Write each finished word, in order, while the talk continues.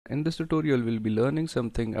In this tutorial we'll be learning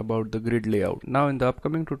something about the grid layout. Now in the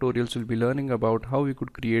upcoming tutorials we'll be learning about how we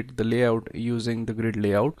could create the layout using the grid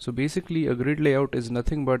layout. So basically a grid layout is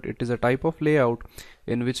nothing but it is a type of layout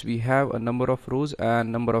in which we have a number of rows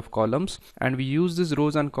and number of columns, and we use these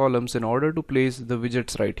rows and columns in order to place the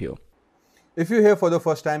widgets right here. If you're here for the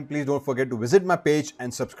first time, please don't forget to visit my page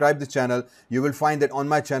and subscribe the channel. You will find that on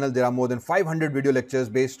my channel there are more than 500 video lectures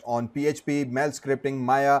based on PHP, Mail scripting,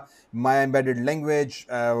 Maya embedded language,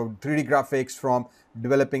 3D graphics, from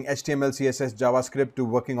developing HTML, CSS, JavaScript to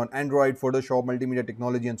working on Android, Photoshop, multimedia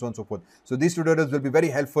technology, and so on and so forth. So these tutorials will be very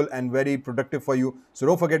helpful and very productive for you. So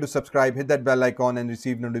don't forget to subscribe, hit that bell icon and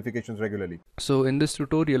receive notifications regularly. So in this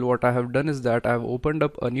tutorial what I have done is that I have opened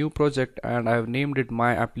up a new project and I have named it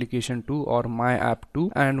My Application 2 or My App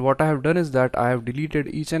 2, and what I have done is that I have deleted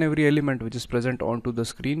each and every element which is present onto the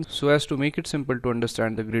screen so as to make it simple to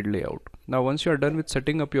understand the grid layout. Now once you are done with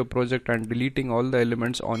setting up your project and deleting all the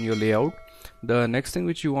elements on your layout, the next thing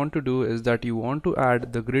which you want to do is that you want to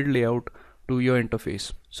add the grid layout to your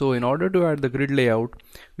interface. So in order to add the grid layout,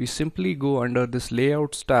 we simply go under this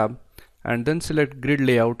layouts tab and then select grid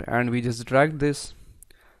layout, and we just drag this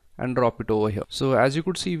and drop it over here. So as you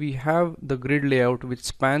could see, we have the grid layout which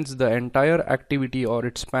spans the entire activity, or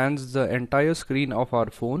it spans the entire screen of our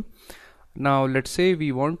phone. Now let's say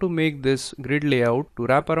we want to make this grid layout to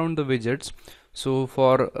wrap around the widgets. So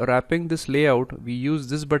for wrapping this layout we use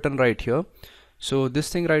this button right here. So this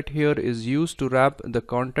thing right here is used to wrap the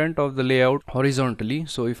content of the layout horizontally.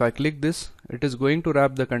 So if I click this, it is going to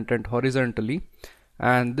wrap the content horizontally,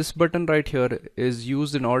 and this button right here is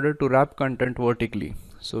used in order to wrap content vertically.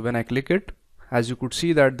 So when I click it, as you could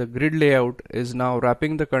see that the grid layout is now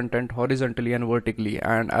wrapping the content horizontally and vertically,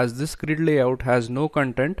 and as this grid layout has no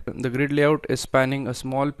content, the grid layout is spanning a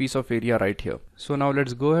small piece of area right here. So now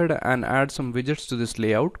let's go ahead and add some widgets to this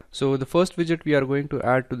layout. So the first widget we are going to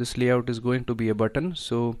add to this layout is going to be a button.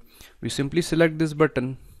 So we simply select this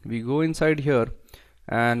button, we go inside here,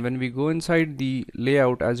 and when we go inside the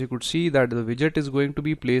layout, as you could see that the widget is going to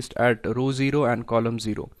be placed at row 0 and column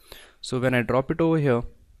 0. So when I drop it over here,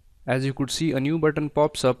 as you could see, a new button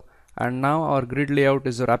pops up, and now our grid layout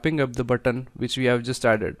is wrapping up the button which we have just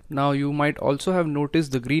added. Now you might also have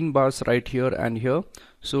noticed the green bars right here and here.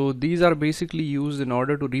 So these are basically used in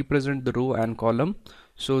order to represent the row and column.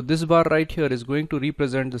 So this bar right here is going to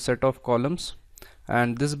represent the set of columns,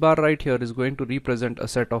 and this bar right here is going to represent a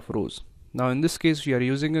set of rows. Now in this case we are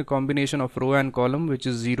using a combination of row and column which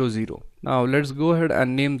is 0 0. Now let's go ahead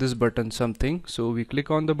and name this button something. So we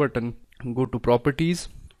click on the button, go to properties,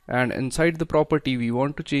 and inside the property we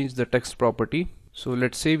want to change the text property. So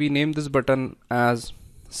let's say we name this button as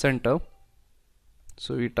center.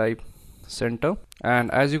 So we type center,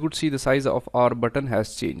 and as you could see the size of our button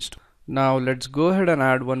has changed. Now let's go ahead and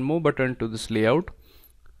add one more button to this layout.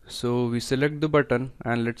 So we select the button,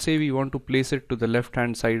 and let's say we want to place it to the left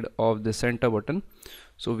hand side of the center button.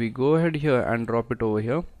 So we go ahead here and drop it over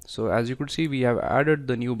here. So as you could see, we have added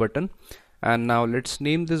the new button, and now let's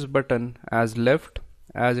name this button as left,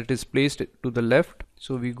 as it is placed to the left.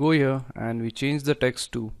 So we go here and we change the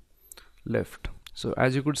text to left. So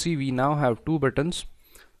as you could see, we now have two buttons.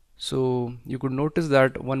 So you could notice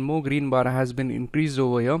that one more green bar has been increased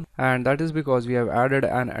over here, and that is because we have added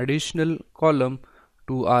an additional column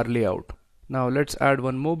to our layout. Now let's add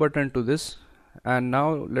one more button to this, and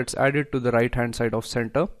now let's add it to the right hand side of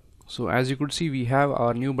center. So as you could see, we have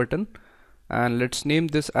our new button, and let's name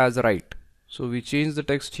this as right. So we change the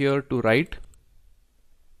text here to right.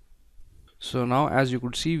 So now as you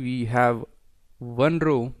could see, we have one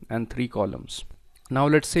row and 3 columns. Now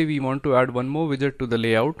let's say we want to add one more widget to the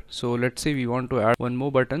layout. So let's say we want to add one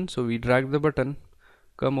more button. So we drag the button,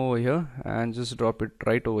 come over here and just drop it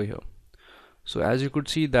right over here. So as you could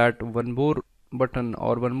see that one more button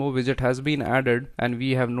or one more widget has been added, and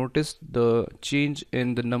we have noticed the change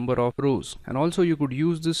in the number of rows. And also you could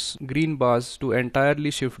use this green bars to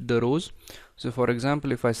entirely shift the rows. So for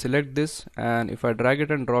example, if I select this and if I drag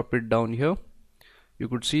it and drop it down here, you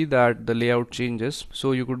could see that the layout changes.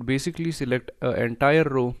 So you could basically select an entire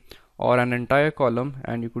row or an entire column,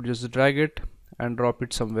 and you could just drag it and drop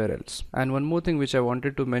it somewhere else. And one more thing which I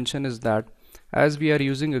wanted to mention is that as we are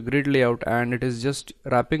using a grid layout and it is just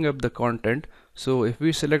wrapping up the content, so if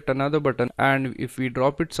we select another button and if we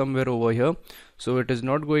drop it somewhere over here, so it is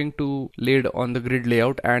not going to laid on the grid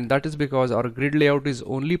layout, and that is because our grid layout is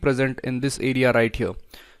only present in this area right here.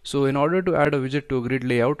 So in order to add a widget to a grid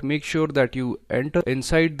layout, make sure that you enter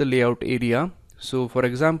inside the layout area. So for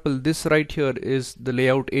example, this right here is the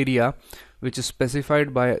layout area which is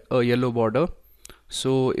specified by a yellow border.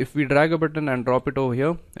 So if we drag a button and drop it over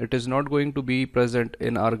here, it is not going to be present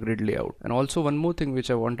in our grid layout. And also one more thing which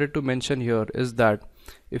I wanted to mention here is that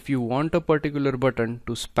if you want a particular button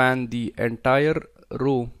to span the entire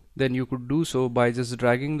row, then you could do so by just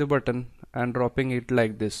dragging the button and dropping it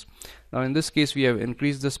like this. Now in this case we have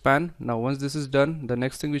increased the span. Now once this is done, the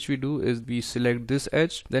next thing which we do is we select this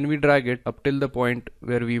edge, then we drag it up till the point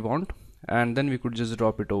where we want, and then we could just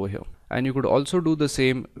drop it over here. And you could also do the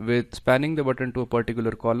same with spanning the button to a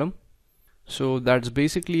particular column. So that's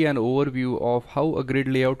basically an overview of how a grid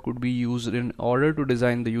layout could be used in order to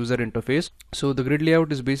design the user interface. So the grid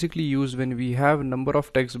layout is basically used when we have a number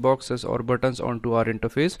of text boxes or buttons onto our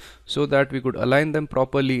interface so that we could align them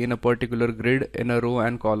properly in a particular grid in a row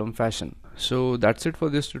and column fashion. So that's it for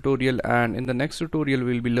this tutorial, and in the next tutorial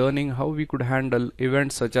we'll be learning how we could handle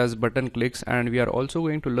events such as button clicks, and we are also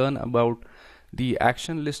going to learn about the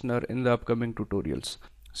action listener in the upcoming tutorials.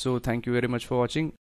 So thank you very much for watching.